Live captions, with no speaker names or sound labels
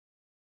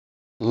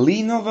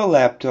Lenovo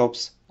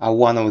laptops are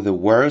one of the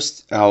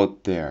worst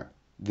out there.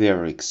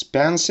 They're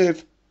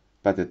expensive,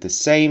 but at the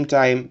same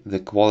time the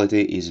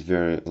quality is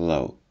very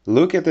low.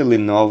 Look at the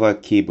Lenovo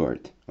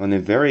keyboard on a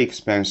very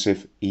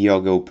expensive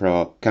Yoga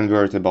Pro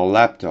convertible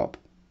laptop.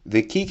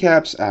 The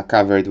keycaps are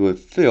covered with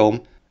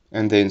film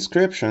and the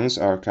inscriptions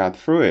are cut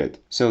through it,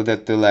 so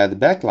that the LED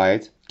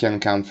backlight can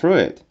come through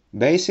it.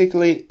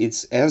 Basically,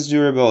 it's as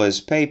durable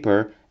as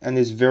paper and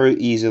is very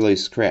easily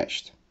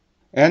scratched.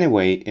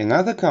 Anyway,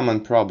 another common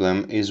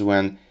problem is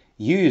when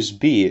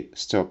USB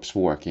stops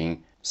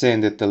working,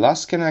 saying that the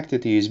last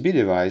connected USB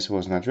device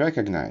was not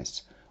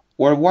recognized,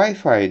 or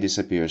Wi-Fi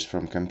disappears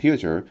from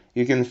computer.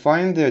 You can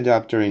find the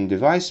adapter in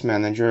Device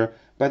Manager,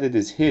 but it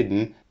is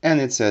hidden and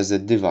it says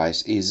that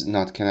device is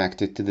not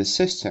connected to the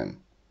system.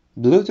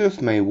 Bluetooth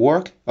may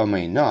work or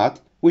may not,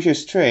 which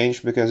is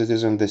strange because it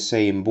is on the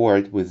same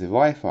board with the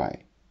Wi-Fi.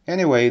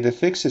 Anyway, the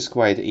fix is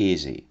quite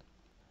easy.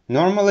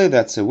 Normally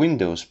that's a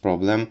Windows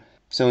problem,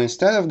 so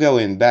instead of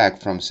going back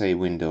from say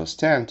Windows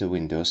 10 to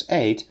Windows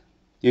 8,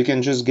 you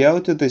can just go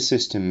to the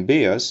system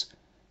BIOS,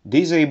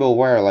 disable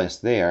wireless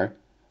there,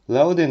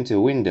 load into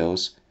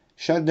Windows,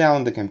 shut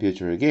down the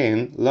computer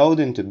again, load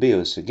into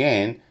BIOS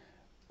again,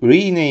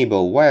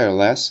 re-enable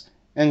wireless,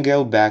 and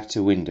go back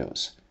to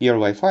Windows. Your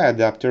Wi-Fi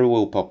adapter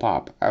will pop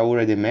up. I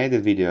already made a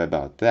video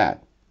about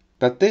that.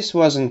 But this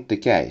wasn't the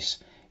case.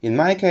 In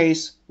my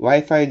case,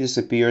 Wi-Fi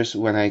disappears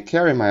when I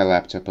carry my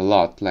laptop a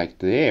lot, like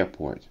to the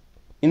airport.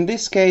 In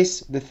this case,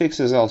 the fix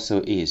is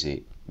also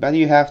easy, but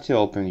you have to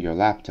open your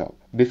laptop.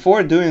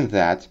 Before doing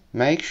that,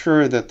 make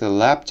sure that the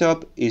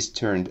laptop is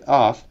turned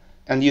off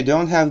and you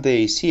don't have the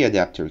AC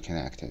adapter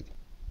connected.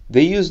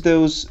 They use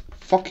those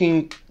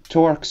fucking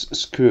Torx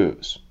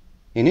screws.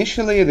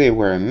 Initially, they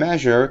were a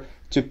measure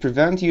to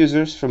prevent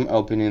users from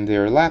opening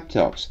their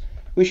laptops,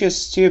 which is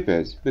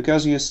stupid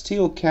because you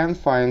still can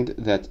find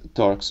that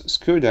Torx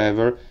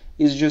screwdriver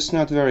is just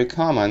not very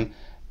common,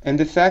 and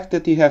the fact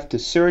that you have to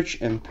search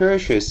and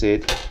purchase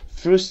it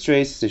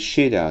frustrates the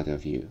shit out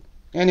of you.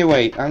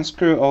 Anyway,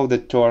 unscrew all the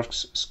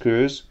Torx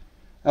screws,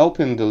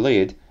 open the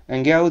lid,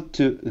 and go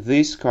to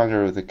this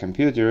corner of the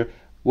computer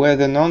where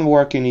the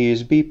non-working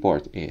USB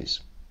port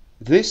is.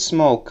 This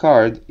small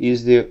card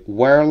is the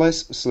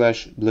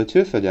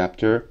wireless/Bluetooth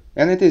adapter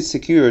and it is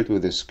secured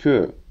with a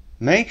screw.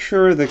 Make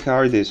sure the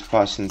card is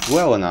fastened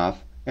well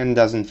enough and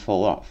doesn't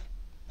fall off.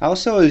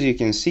 Also, as you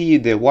can see,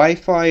 the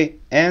Wi-Fi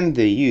and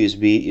the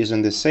USB is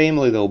on the same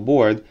little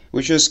board,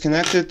 which is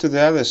connected to the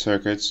other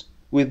circuits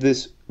with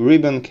this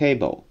ribbon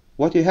cable.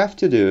 What you have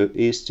to do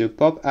is to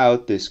pop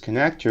out this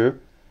connector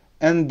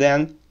and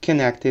then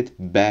connect it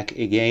back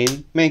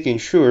again, making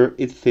sure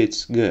it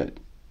fits good.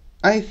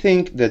 I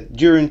think that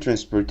during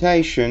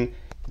transportation,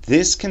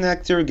 this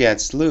connector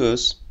gets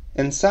loose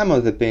and some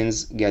of the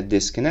pins get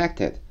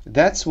disconnected.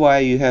 That's why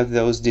you have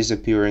those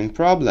disappearing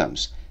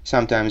problems.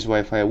 Sometimes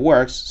Wi-Fi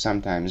works,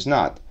 sometimes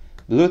not.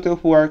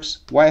 Bluetooth works,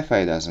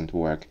 Wi-Fi doesn't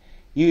work.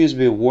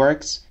 USB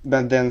works,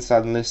 but then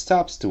suddenly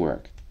stops to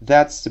work.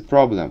 That's the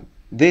problem.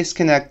 This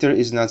connector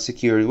is not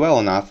secured well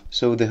enough,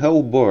 so the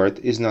whole board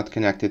is not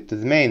connected to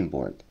the main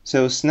board.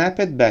 So snap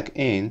it back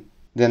in,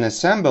 then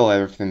assemble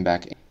everything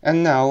back in,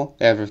 and now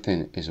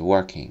everything is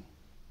working.